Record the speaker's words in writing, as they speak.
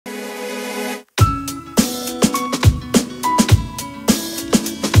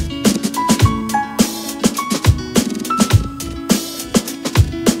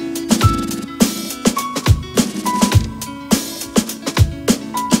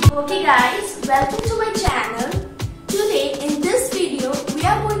Okay guys, welcome to my channel. Today in this video we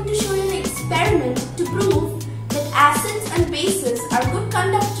are going to show you an experiment to prove that acids and bases are good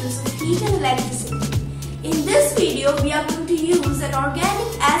conductors of heat and electricity. In this video we are going to use an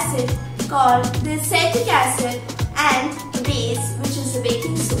organic acid called the acetic acid and a base which is the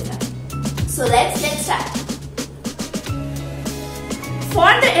baking soda. So let's get started. For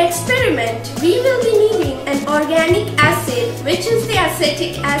the experiment, we will be needing an organic acid, which is the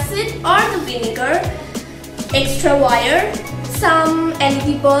acetic acid or the vinegar, extra wire, some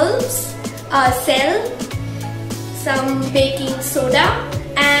LED bulbs, a cell, some baking soda,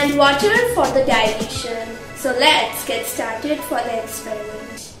 and water for the dilution. So let's get started for the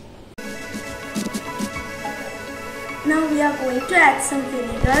experiment. Now we are going to add some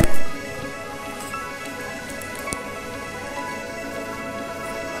vinegar.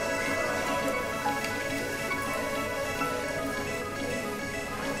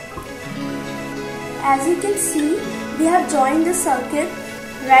 As you can see, we have joined the circuit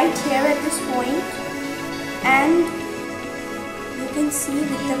right here at this point, and you can see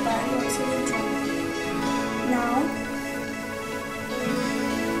with the bar also we joined. Now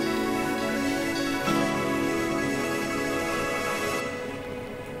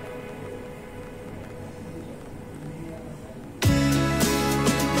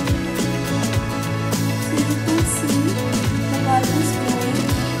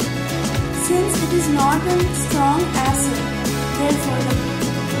since it is not a strong acid, therefore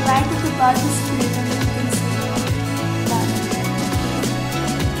the light of the bulb is split and you can see that.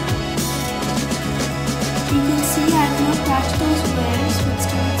 You can see I have not touched those wires but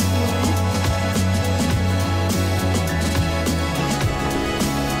still it's glowing.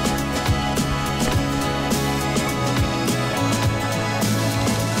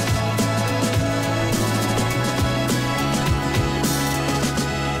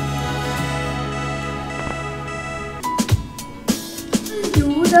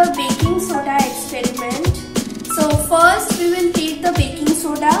 The baking soda experiment. So first we will take the baking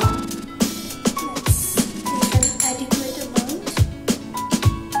soda. Let's take an adequate amount.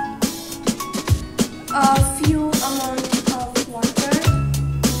 A few amount of water.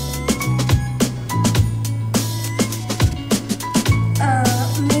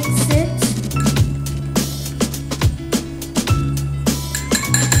 Mix it.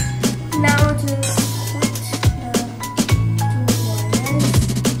 Now just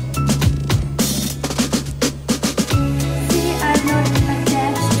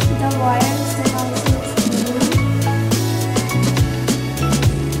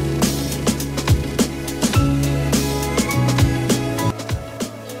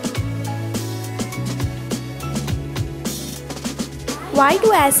why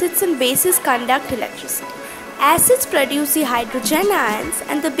do acids and bases conduct electricity? Acids produce the hydrogen ions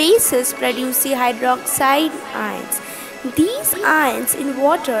and the bases produce the hydroxide ions. These ions in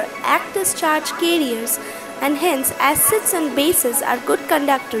water act as charge carriers, and hence acids and bases are good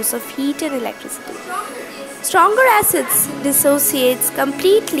conductors of heat and electricity. Stronger acids dissociate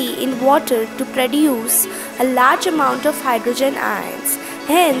completely in water to produce a large amount of hydrogen ions.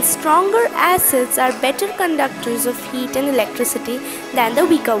 Hence, stronger acids are better conductors of heat and electricity than the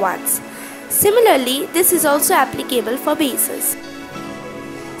weaker ones. Similarly, this is also applicable for bases.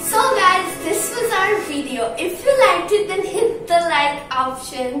 So guys, this was our video. If you liked it, then hit the like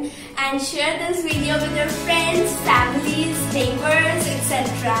option and share this video with your friends, families, neighbors,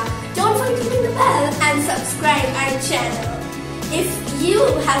 etc. Don't forget to ring the bell and subscribe our channel. If you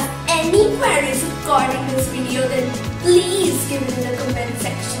have any queries regarding this video, then please give it in the comment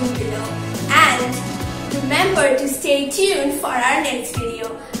section below. And remember to stay tuned for our next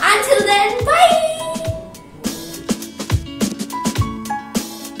video. Until